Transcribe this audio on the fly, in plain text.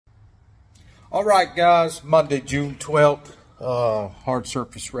All right, guys, Monday, June 12th, hard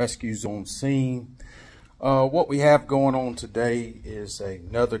surface rescues on scene. What we have going on today is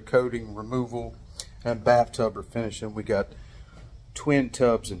another coating removal and bathtub refinishing. We got twin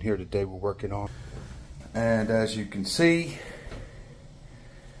tubs in here today we're working on. And as you can see,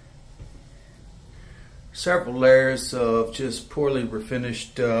 several layers of just poorly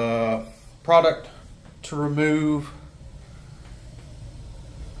refinished product to remove.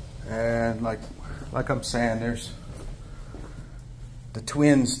 And like I'm saying, there's the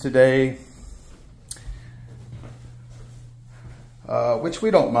twins today, which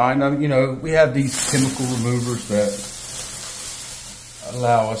we don't mind. You know, we have these chemical removers that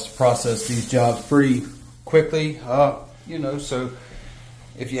allow us to process these jobs pretty quickly. You know, so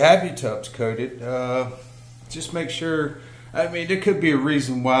if you have your tubs coated, just make sure. I mean, there could be a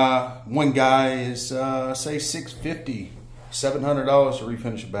reason why one guy is say $650, $700 to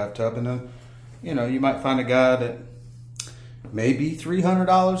refinish a bathtub, and then you know you might find a guy that maybe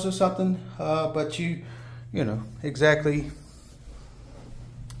 $300 or something. But you know exactly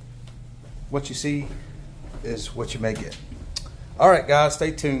what you see is what you may get. All right, guys,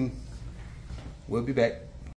 stay tuned. We'll be back.